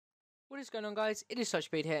What is going on, guys? It is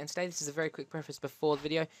SuchSpeed here, and today this is a very quick preface before the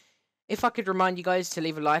video. If I could remind you guys to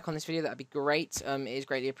leave a like on this video, that'd be great. It is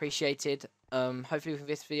greatly appreciated. Hopefully with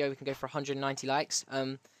this video we can go for 190 likes.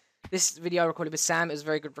 This video I recorded with Sam. It was a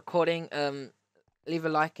very good recording. Leave a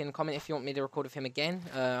like and comment if you want me to record with him again.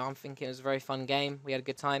 I'm thinking it was a very fun game. We had a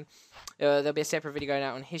good time. There'll be a separate video going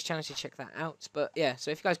out on his channel, so check that out. But yeah,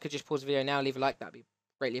 so if you guys could just pause the video now, leave a like, that'd be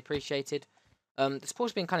greatly appreciated. The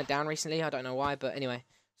support's been kind of down recently. I don't know why, but anyway.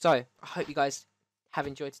 So, I hope you guys have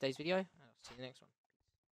enjoyed today's video. I'll see you in the next one.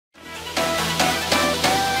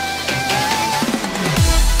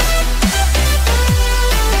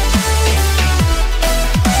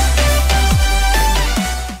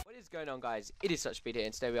 What is going on, guys? It is SuchSpeed here,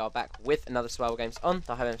 and today we are back with another survival games on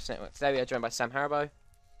the Hive network. Today we are joined by SamHaribo.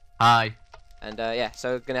 Hi. And yeah,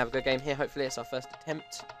 so we're going to have a good game here. Hopefully it's our first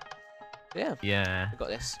attempt. Yeah. We got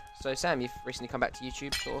this. So, Sam, you've recently come back to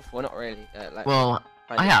YouTube, sort of. Well, not really. Well,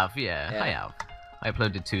 I have. I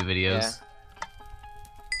uploaded 2 videos. Yeah.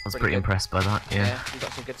 I was pretty impressed by that, yeah. You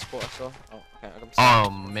got some good support, I saw. Oh, okay, oh,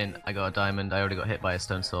 mint. I got a diamond. I already got hit by a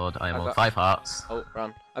stone sword. I am on 5 hearts. Oh,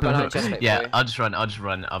 run. I got another chest plate yeah, for you. I'll just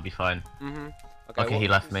run. I'll be fine. Okay, he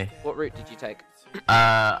left me. What route did you take?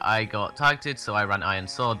 I got targeted, so I ran iron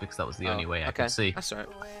sword because that was the only way I could see. That's alright.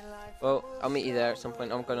 Well, I'll meet you there at some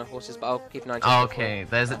point. I'm going on horses, but I'll keep an eye on Oh, okay,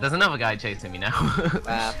 there's another guy chasing me now.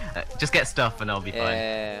 Just get stuff and I'll be fine.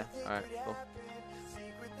 Yeah. Alright, cool.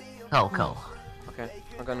 Cool. Okay,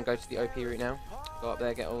 I'm going to go to the OP route now. Go up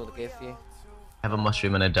there, get all the gear for you. I have a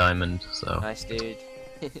mushroom and a diamond, so... Nice, dude.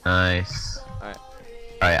 Nice. Alright.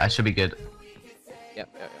 Alright, I should be good. Yep.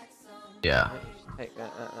 Yeah. Take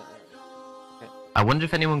that. Okay. I wonder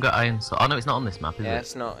if anyone got iron sword. Oh no, it's not on this map, is it? Yeah,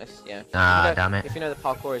 it's not. It's, Ah, damn it. If you know the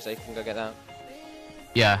parkour is, you can go get that.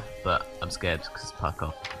 Yeah, but I'm scared because it's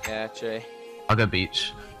parkour. Yeah, true. I'll go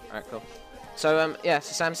beach. Alright, cool. So, yeah,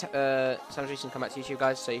 so Sam's recently come back to YouTube,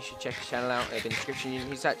 guys, so you should check his channel out. It'll be in the description.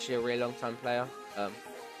 He's actually a really long-time player.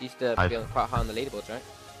 He used to be quite high on the leaderboards, right?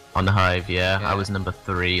 On the Hive, yeah. I was number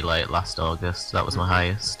 3, like, last August. That was my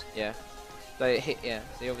highest. Yeah. So,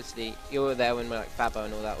 so obviously, you were there when, like, Fabo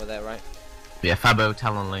and all that were there, right? Yeah, Fabo,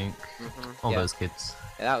 Talonlink, all those kids.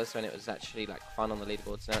 Yeah, that was when it was actually, like, fun on the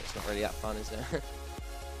leaderboards. Now it's not really that fun, is it?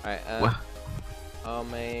 Alright, oh,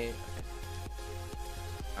 mate. Okay.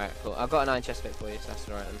 Alright, cool. I've got an iron chest plate for you, so that's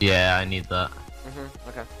alright. Yeah, I need that.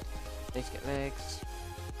 Okay. Need to get legs.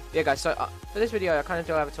 Yeah, guys, so for this video, I kind of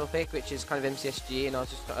do have a topic, which is kind of MCSG, and I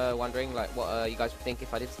was just wondering, like, what you guys would think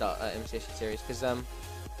if I did start an MCSG series, because I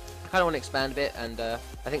kind of want to expand a bit, and I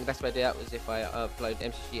think the best way to do that was if I upload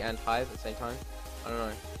MCSG and Hive at the same time. I don't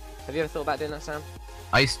know. Have you ever thought about doing that, Sam?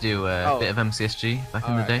 I used to do a bit of MCSG back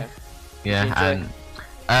in the day. Okay. Yeah, and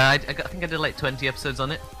I think I did like 20 episodes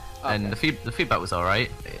on it. And the feedback was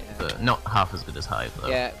alright, but not half as good as Hive though.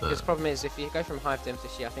 Yeah, because the problem is if you go from Hive to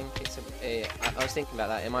MCSG, I think it's I was thinking about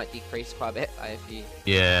that, it might decrease quite a bit if you...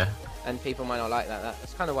 Yeah. And people might not like that.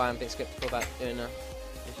 That's kind of why I'm a bit skeptical about doing a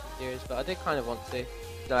MCSG series, but I do kind of want to.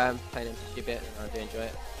 So I am playing MCSG a bit, and I do enjoy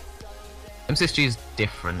it. MCSG is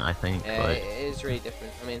different, I think. Yeah, it is really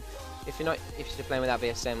different. I mean, if you're playing without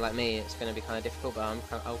BSM like me, it's going to be kind of difficult, but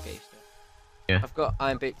I'll get used to it. Yeah. I've got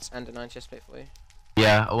iron boots and an iron chest plate for you.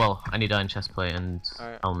 Yeah, well, I need iron chestplate and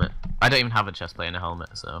helmet. I don't even have a chestplate and a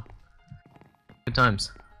helmet, so good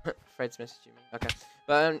times. Fred's messaging me. Okay,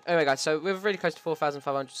 but anyway, guys, so we're really close to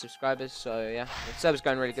 4,500 subscribers. So yeah, the server's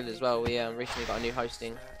going really good as well. We recently got a new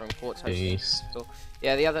hosting from Quartz Hosting. So,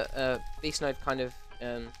 yeah, the other Beast Node kind of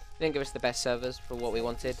didn't give us the best servers for what we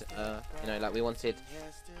wanted. You know, like we wanted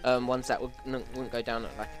ones that wouldn't go down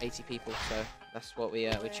at like 80 people. So that's what we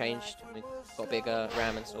changed. We got bigger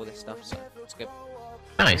RAM and all this stuff. So it's good.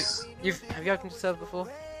 Nice. Have you opened a server before?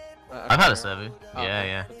 I've had a server. Oh, yeah, okay.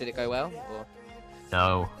 yeah. Did it go well? Or?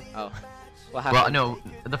 No. Oh. What happened? Well,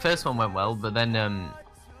 no. The first one went well, but then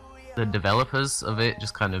the developers of it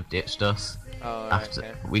just kind of ditched us. Oh, right,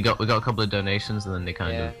 after we got a couple of donations, and then they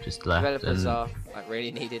kind of just left. Developers are like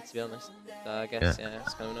really needed, to be honest. So I guess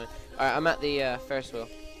it's kind of annoying. All right, I'm at the Ferris wheel.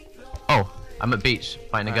 Oh, I'm at beach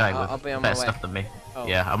fighting a guy with better stuff than me. Oh,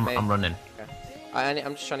 yeah, I'm running. Okay.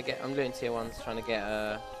 I'm just trying to get. I'm looting tier 1s, trying to get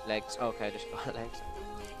legs. Oh, okay, I just got legs.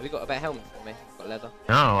 Have you got a better helmet for me? I've got leather.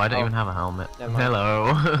 No, I don't even have a helmet. Hello.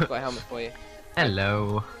 I've got a helmet for you.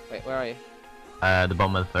 Hello. Wait, where are you? The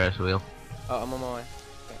bottom of the Ferris wheel. Oh, I'm on my way.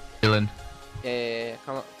 Okay. Dylan. Yeah.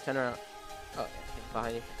 Come on, turn around. Oh,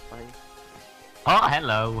 behind you. Oh,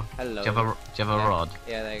 hello. Hello. Do you have a rod?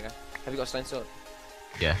 Yeah, there you go. Have you got a stone sword?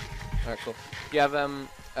 Yeah. Alright, cool. Do you have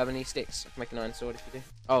any sticks? I can make an iron sword if you do.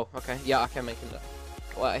 Oh, okay. Yeah, I can make it.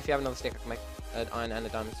 Well, if you have another stick, I can make an iron and a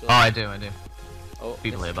diamond sword. Oh, I do. Oh,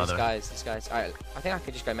 people here, by the way. These guys. Alright, I think I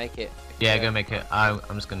could just go make it. Yeah, go make it. I'm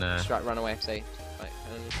just gonna. Just run away. Say, like,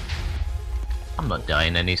 I'm not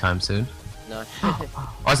dying anytime soon. no. Oh,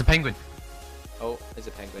 it's a penguin. Oh, there's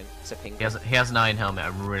a penguin. It's a penguin. He has an iron helmet. I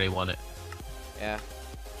really want it. Yeah.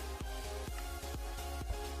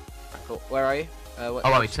 Right, cool. Where are you? Oh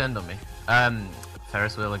wow, he turned on me.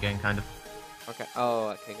 Ferris wheel again, kind of. Okay. Oh,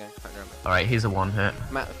 okay, go. Can't remember. Alright, he's a one hit.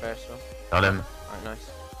 I'm at the Ferris wheel. Got him. Alright,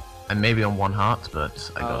 nice. And maybe on one heart,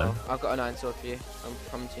 but I got him. I've got an iron sword for you. I'm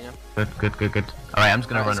coming to you now. Good. Alright, I'm just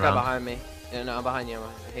gonna run around. Behind me. No, I'm behind you.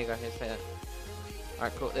 Here you go. Here, take that.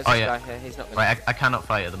 Alright, cool. There's this guy here. He's not gonna... Right, I cannot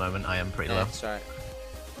fight at the moment. I am pretty low. That's right.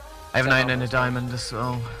 I have an iron and a diamond as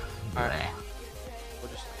well. Alright.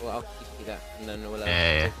 I'll keep you that, and then we'll we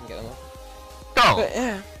can get them off. Go! But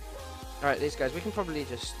yeah. Alright, these guys, we can probably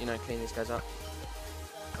just, clean these guys up.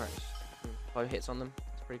 Alright, low hits on them.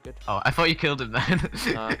 It's pretty good. Oh, I thought you killed him then.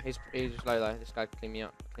 Nah, he's low. This guy cleaned me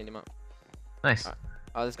up. Cleaned him up. Nice. Right.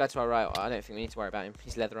 Oh, this guy to our right. I don't think we need to worry about him.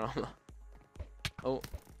 He's leather armor. Oh,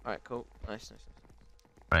 alright, cool. Nice.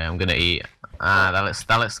 Right, I'm gonna eat. Ah,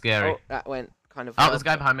 that looks scary. Oh, that went kind of. Oh, there's a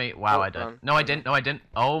guy behind me. Wow, oh, I died. No, I didn't.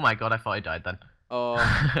 Oh my god, I thought I died then. Oh,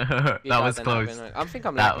 that was close. I think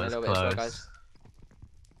I'm lagging a little bit as well, guys.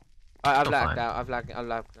 I've lagged out. I'm lagging.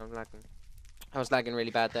 I was lagging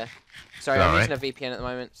really bad there. Sorry, I'm using a VPN at the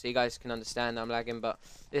moment, so you guys can understand I'm lagging. But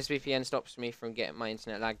this VPN stops me from getting my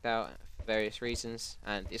internet lagged out for various reasons,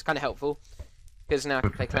 and it's kind of helpful because now I can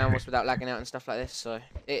play Clan Wars without lagging out and stuff like this. So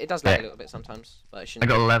it does lag a little bit sometimes, but it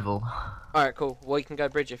shouldn't. I got a level. All right, cool. Well, you can go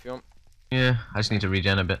bridge if you want. Yeah, I just need to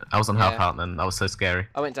regen a bit. I was on half heart then. That was so scary.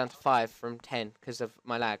 I went down to 5 from 10 because of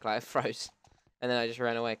my lag. Like I froze, and then I just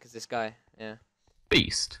ran away because this guy. Yeah.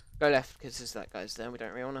 Beast. Go left because there's that guy's there. We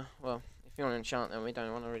don't really wanna. Well, if you want to enchant, then we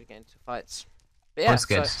don't want to really get into fights. But yeah, I'm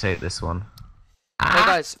scared to take this one. Hey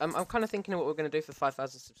guys, I'm kind of thinking of what we're gonna do for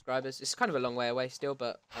 5,000 subscribers. It's kind of a long way away still,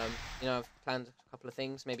 but I've planned a couple of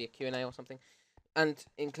things, maybe a Q&A or something, and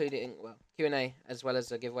including Q&A as well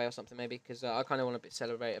as a giveaway or something maybe, because I kind of want to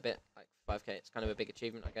celebrate a bit. Like 5K, it's kind of a big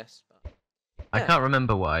achievement, I guess. But yeah. I can't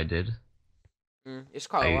remember what I did. It's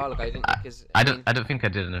quite a while ago, didn't you? Because I don't think I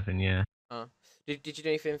did anything. Yeah. Did you do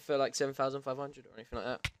anything for like 7,500 or anything like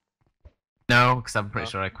that? No, because I'm pretty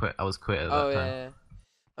sure I quit. I was quit at that time. Yeah.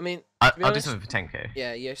 I mean, I'll do something for 10K.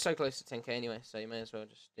 Yeah, you're so close to 10K anyway, so you may as well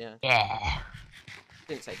just Yeah.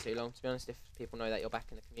 Didn't take too long, to be honest. If people know that you're back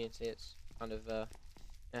in the community, it's kind of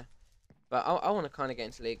yeah. But I want to kind of get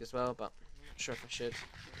into League as well, but I'm not sure if I should.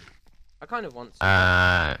 I kind of want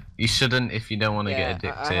to. You shouldn't if you don't want to get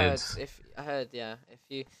addicted. I heard, if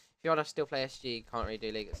you want to still play SG, you can't really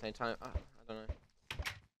do League at the same time. I don't know.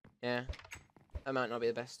 Yeah, that might not be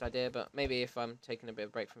the best idea, but maybe if I'm taking a bit of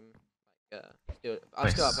a break from I'll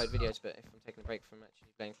still upload videos, but if I'm taking a break from actually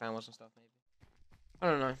playing Clan Wars and stuff, maybe. I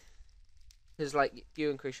don't know. Because like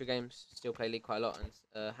you and Crucial Games still play League quite a lot,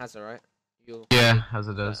 and Hazard, right? Yeah,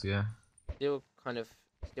 Hazard does, yeah. You'll kind of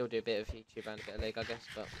still do a bit of YouTube and a bit of League, I guess,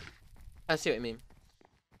 but I see what you mean.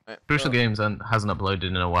 Right, Crucial Games hasn't uploaded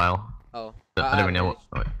in a while. Oh. I don't really know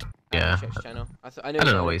what. Yeah. I don't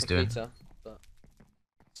know what he's doing. But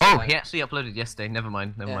oh, he actually uploaded yesterday. Never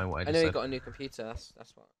mind what I just said. I know he got a new computer. That's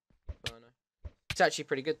what I know. It's actually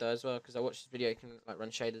pretty good though as well, because I watched his video. You can like run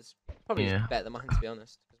shaders. Probably better than mine, to be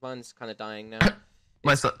honest. Because mine's kind of dying now.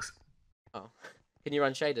 Mine sucks. Oh, can you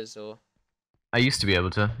run shaders or? I used to be able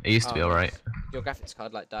to. It used to be alright. Your graphics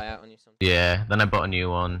card like die out on you sometimes? Yeah. Then I bought a new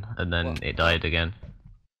one, and then it died again.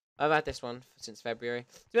 I've had this one since February.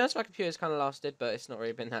 To be honest, my computer's kind of lasted, but it's not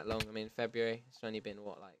really been that long. I mean, February. It's only been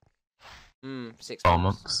what, like 6 months. 4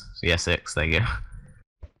 months. Yeah, 6. There you go.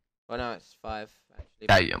 Well, no, it's 5 actually.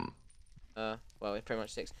 Damn. Well, it's pretty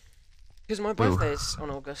much 6. Because my birthday is on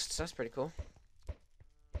August, so that's pretty cool.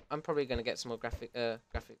 I'm probably gonna get some more graphics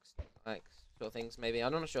like sort of things. Maybe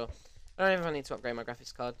I'm not sure. I don't know if I need to upgrade my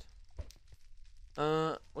graphics card.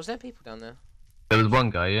 Was there people down there? There was one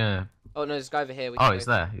guy, yeah. Oh no, there's a guy over here. He's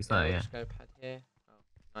there. He's there, yeah. Just go pad here.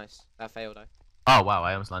 Oh, nice. That failed though. Oh wow,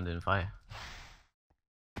 I almost landed in fire.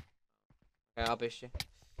 Okay, I'll boost you.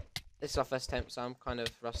 This is our first attempt, so I'm kind of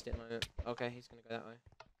rusty at the moment. Okay, he's gonna go that way.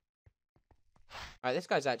 Alright, this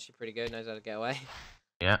guy's actually pretty good. Knows how to get away.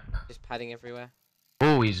 Yeah. Just padding everywhere.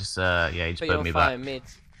 Oh, he just he just burned me back. Mid.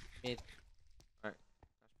 Alright,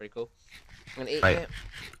 that's pretty cool. I'm gonna eat it.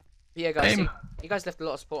 But yeah, guys, you guys left a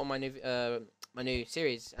lot of support on my new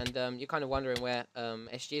series, and you're kind of wondering where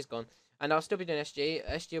SG is gone. And I'll still be doing SG.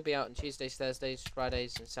 SG will be out on Tuesdays, Thursdays,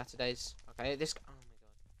 Fridays, and Saturdays. Okay, this. Oh my god,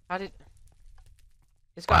 how did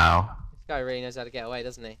this guy? Wow. This guy really knows how to get away,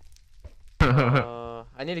 doesn't he?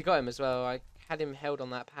 I nearly got him as well. I had him held on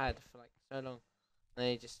that pad for like so long, and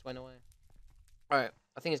then he just went away. Alright,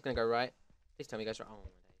 I think it's gonna go right. Please tell me it goes right. Oh my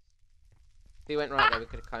days. If he went right there, we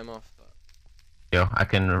could have come off, but... Yo, I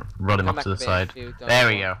can rod him off to the side. There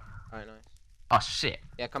we go. Alright, nice. Oh shit.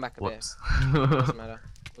 Yeah, come back a Whoops. bit. Doesn't matter.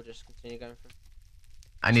 We'll just continue going through.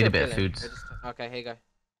 I need a bit of food. Okay, here you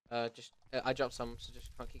go. I dropped some, so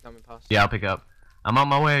just keep coming past. Yeah, I'll pick up. I'm on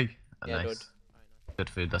my way. Oh, Yeah, nice. good. Good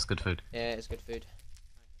food, that's good food. Yeah, it's good food.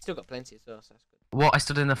 Still got plenty as well, so that's good. What? I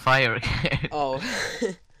stood in the fire again. Oh.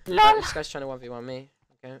 Right, this guy's trying to 1v1 me.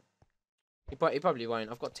 Okay. He probably won't.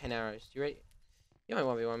 I've got 10 arrows. Do you rate? You won't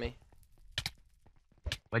 1v1 me.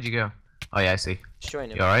 Where'd you go? Oh yeah, I see. Destroying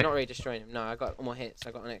him. You alright? Not really destroying him. No, I got all more hits.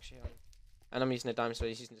 I got an extra hit on him. And I'm using a diamond sword.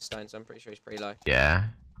 He's using the stone, so I'm pretty sure he's pretty low. Yeah.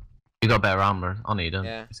 You got better armor on you, don't you?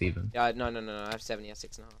 Yeah. It's even. Yeah, no. I have 7. He has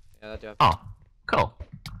 6.5. Yeah, I do have. Oh, cool.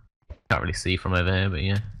 Can't really see from over here, but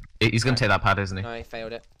yeah. He's gonna take that pad, isn't he? No, he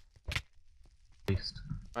failed it. At least.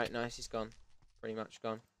 Right, nice. He's gone. Pretty much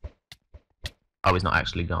gone. Oh, he's not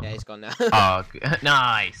actually gone. Yeah, he's gone now. Oh,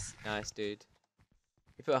 nice. Nice, dude.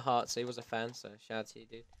 He put a heart, so he was a fan. So shout out to you,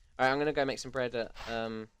 dude. Alright, I'm gonna go make some bread at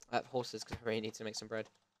horses because I really need to make some bread.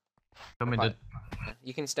 Come in, dude. Yeah,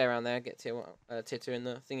 you can stay around there, get tier 2 in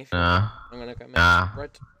the thing if you Nah. want. I'm gonna go make some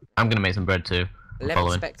bread. I'm gonna make some bread too.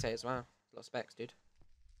 11 spectators, wow. A lot of specs, dude.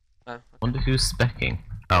 Oh, okay. Wonder who's specking.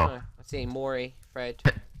 Oh. Oh. I see Maury, Fred.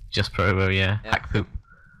 Just Provo, yeah. Yeah. Hack poop.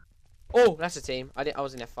 Oh, that's a team. I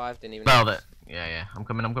was in F5, didn't even Well, know. yeah. I'm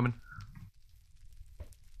coming.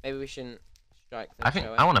 Maybe we shouldn't strike them. I think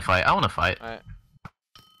I wanna fight.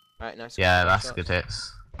 Alright, nice. Yeah, Good that's shots. good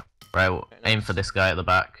hits. Right, well, Okay, aim nice. for this guy at the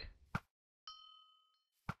back.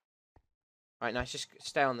 Alright, nice. Just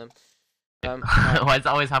stay on them. Why does that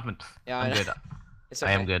always happen? Yeah, I'm I know. good. It's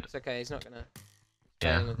okay. I am good. It's okay. He's not gonna.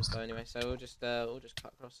 Yeah. With this bow anyway, so we'll just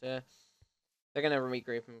cut across here. They're gonna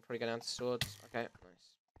regroup and probably go down to swords. Okay,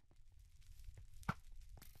 nice.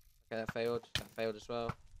 Okay, that failed. That failed as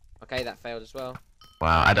well. Okay, that failed as well.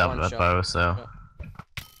 Wow, I don't One have a shot. bow, so.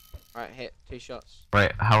 Alright, hit 2 shots.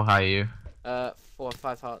 Right, how high are you? 4,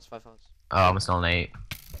 5 hearts, 5 hearts. Oh, I'm still on 8.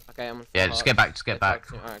 Okay, I'm on 4 Yeah, hearts. just get back,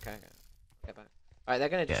 Alright, okay. Get back. Alright, they're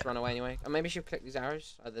gonna just run away anyway. Or maybe you should click these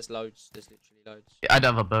arrows. There's loads. There's literally loads. I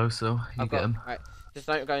don't have a bow, so you get him. Alright, just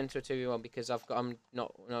don't go into a 2v1 because I'm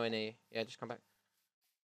not knowing any. Yeah, just come back.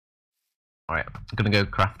 Alright, I'm gonna go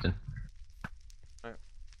crafting. Alright.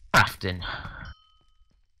 Crafting.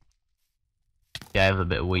 Yeah, I have a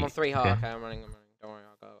bit of wheat. I'm on 3 heart. Okay, I'm running. Don't worry,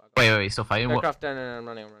 I'll go. Wait, you're still fighting? No, What? craft. No, I'm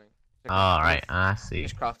running. Oh, alright, I see.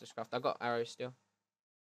 Just craft. I've got arrows still.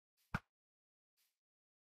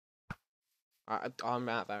 I'm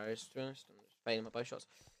out of arrows, to be honest. I'm just failing my bow shots.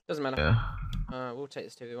 Doesn't matter. Yeah. We'll take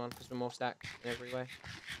this 2v1 because we're more stacked in every way.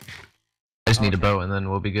 I just need a bow and then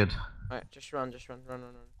we'll be good. Alright, just run.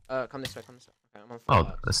 Come this way. Okay, I'm on 4 Oh,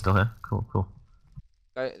 hearts. they're still here. Cool.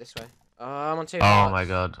 Go this way. I'm on 2 Oh hearts. my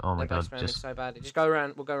god, They're just so bad. Just go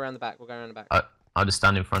around. We'll go around the back. I'll just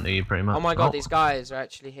stand in front of you pretty much. Oh my god, these guys are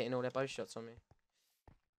actually hitting all their bow shots on me.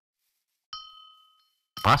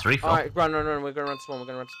 Oh, that's refill. Alright, run. We're gonna run to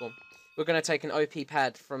spawn. We're gonna take an OP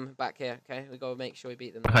pad from back here, okay? We gotta make sure we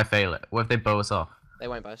beat them. If I fail it, what if they bow us off? They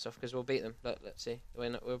won't bow us off because we'll beat them. Let's see.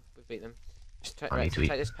 We'll beat them. Just take I need to eat.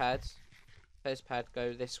 this pad. Take this pad,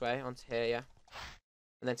 go this way onto here, yeah.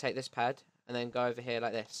 And then take this pad and then go over here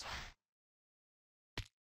like this.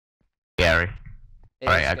 Scary. It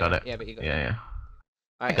Alright, is I got scary. it. Yeah, but you got it. Yeah.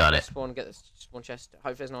 Alright, got it. Get the spawn chest.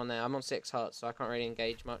 Hopefully there's no one there. I'm on 6 hearts, so I can't really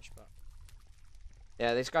engage much, but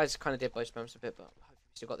yeah, these guys kind of did bow spams a bit, but hopefully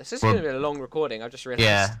we still got this. This is gonna be a long recording. I've just realized.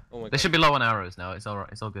 Yeah. Oh my They god. should be low on arrows now. It's alright.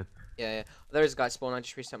 It's all good. Yeah. There is a guy spawn. I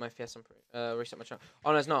just reset my FPS. Reset my channel.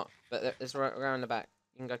 Oh no, it's not. But there's around the back.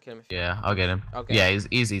 You can go kill him if you Yeah, I'll get him. Okay. Yeah, he's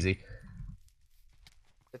easy.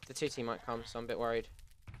 The 2 team might come, so I'm a bit worried.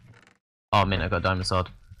 Oh man, I got a diamond sword.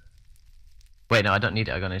 Wait, no, I don't need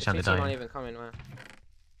it. I got an The 2 enchanted team aren't diamond. even coming. Wow.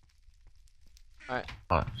 Alright,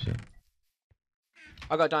 Oh shit.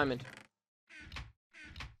 I got a diamond.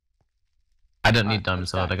 I don't Alright, need diamond I'm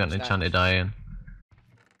sword. I got an stacked. enchanted iron.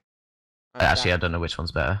 Actually, I don't know which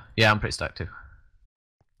one's better. Yeah, I'm pretty stacked too.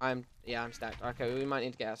 I'm stacked. Okay, we might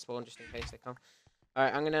need to get out of spawn just in case they come.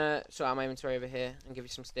 Alright, I'm gonna sort out my inventory over here and give you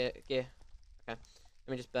some gear. Okay, let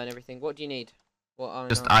me just burn everything. What do you need? What iron?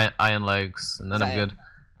 Just iron legs, and then Is I'm that good.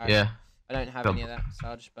 Alright, Yeah. I don't have Go. any of that, so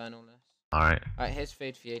I'll just burn all this. Alright. Alright, here's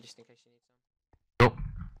food for you, just in case you need some. Oh.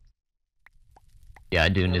 Yeah, I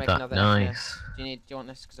do I'll need make that. another Nice. Do you want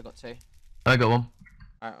this? Because I got 2. I got one.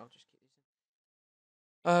 Alright, I'll just keep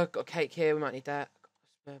these. Got cake here. We might need that.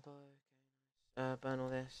 Got a spare bow. Burn all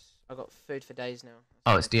this. I got food for days now.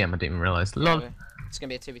 Oh, it's DM. I didn't even realize. Lol. It's gonna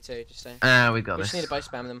be a 2v2. Just saying. We got We this. just need to bow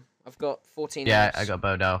spam them. I've got 14. Yeah, arrows. I got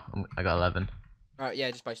bow now. I got 11. Alright,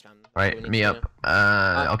 yeah, just both spam them. Right, meet up.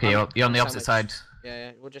 Okay, you're on the opposite side.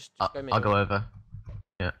 Yeah, we'll just go I'll go over.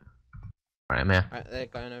 Yeah. Right, I'm here. Alright, they're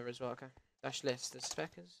going over as well, okay. Dash list, there's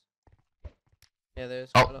speckers. Yeah,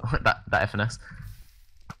 there's Oh, that FNS.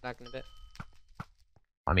 lagging a bit.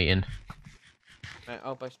 I'm eating. Right,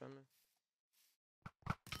 I'll both spam them.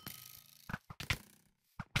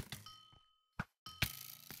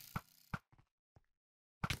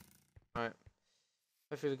 Alright.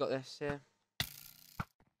 Hopefully we got this, yeah.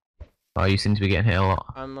 Oh, you seem to be getting hit a lot.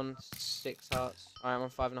 I'm on 6 hearts. Alright, I'm on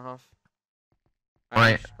 5.5.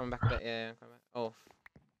 Alright. Coming back a bit, yeah, I'm coming back. Oh.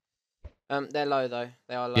 They're low though.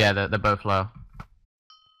 They are low. Yeah, they're both low.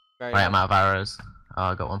 Very right, low. I'm out of arrows. Oh,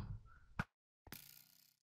 I got one.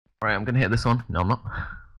 Right, I'm gonna hit this one. No, I'm not.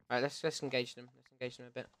 Alright, let's engage them. Let's engage them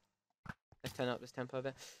a bit. Let's turn up this tempo a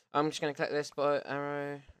bit. I'm just gonna collect this bow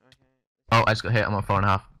arrow. Okay. Oh, I just got hit. I'm on 4.5.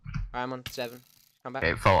 Alright, I'm on 7. Come back.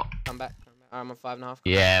 Okay, 4. Come back. Alright, I'm on 5.5.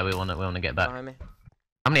 Yeah, we wanna get back. Behind me.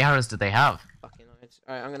 How many arrows did they have? Fucking nice.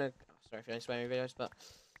 Alright, I'm gonna. Sorry if you don't swear in videos, but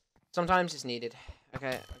sometimes it's needed.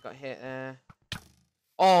 Okay, I got hit there.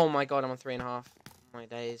 Oh my god, I'm on 3.5. My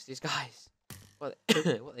days, these guys. What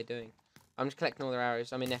are they doing? I'm just collecting all their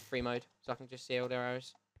arrows. I'm in F3 mode, so I can just see all their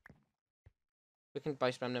arrows. We can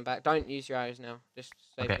both spam them back. Don't use your arrows now. Just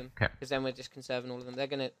save them. Because then we're just conserving all of them. They're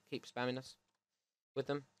going to keep spamming us with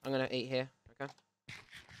them. I'm going to eat here. Okay?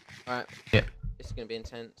 Alright. Yeah. This is going to be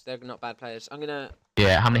intense. They're not bad players. I'm going to...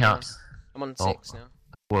 Yeah, how many hearts? I'm on 6 now.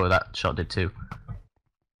 Whoa, that shot did 2.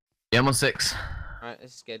 Yeah, I'm on 6. Alright,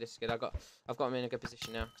 this is good. This is good. I've got them in a good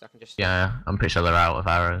position now. Because I can just... Yeah, I'm pretty sure they're out of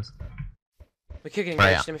arrows. We could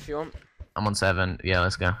engage them if you want. I'm on 7. Yeah,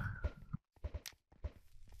 let's go.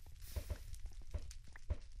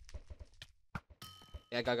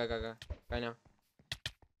 Yeah, go. Go now.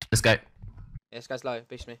 Let's go. Yeah, this guy's low.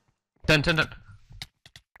 Boost me. Turn.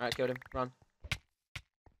 Alright, killed him. Run.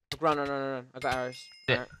 Run. I got arrows.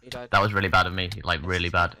 Yeah. Alright, you died. That was really bad of me. Like, really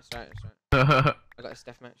bad. It's right. I got this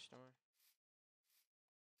deathmatch. Don't worry.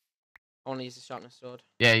 I want to use the sharpness sword.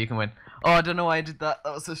 Yeah, you can win. Oh, I don't know why I did that.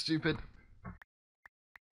 That was so stupid.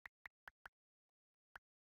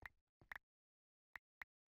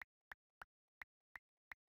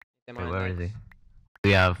 Wait, where is he?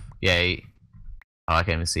 We have, yeah, oh, I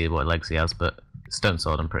can't even see what legs he has, but stone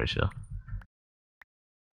sword, I'm pretty sure.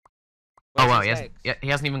 Where's oh wow, he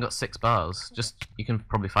hasn't even got 6 bars. Just, you can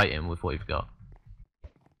probably fight him with what you've got.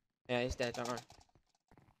 Yeah, he's dead, don't worry.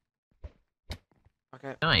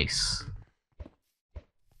 Okay. Nice.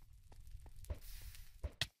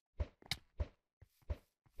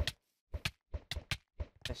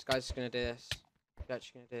 This guy's just gonna do this. He's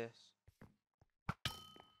actually gonna do this.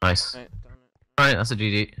 Nice. Right, done it. Alright, that's a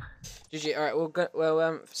GG. GG, alright,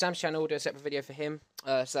 for Sam's channel, we'll do a separate video for him.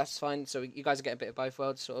 So that's fine. So you guys get a bit of both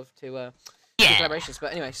worlds, sort of, to do collaborations.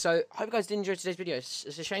 But anyway, so I hope you guys did enjoy today's video.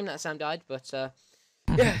 It's a shame that Sam died, but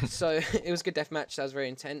yeah, so it was a good deathmatch. That was very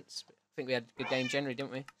intense. I think we had a good game generally,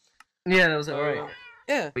 didn't we? Yeah, that was alright.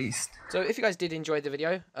 Yeah. Beast. So if you guys did enjoy the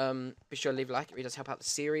video, be sure to leave a like. It really does help out the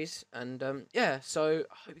series. And yeah, so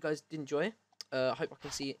I hope you guys did enjoy. I hope I can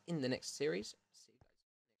see you in the next series. See you guys in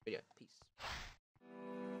the next video. Peace.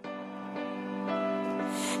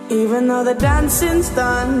 Even though the dancing's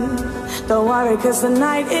done, don't worry 'cause the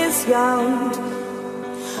night is young.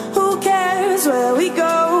 Who cares where we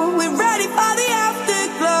go? We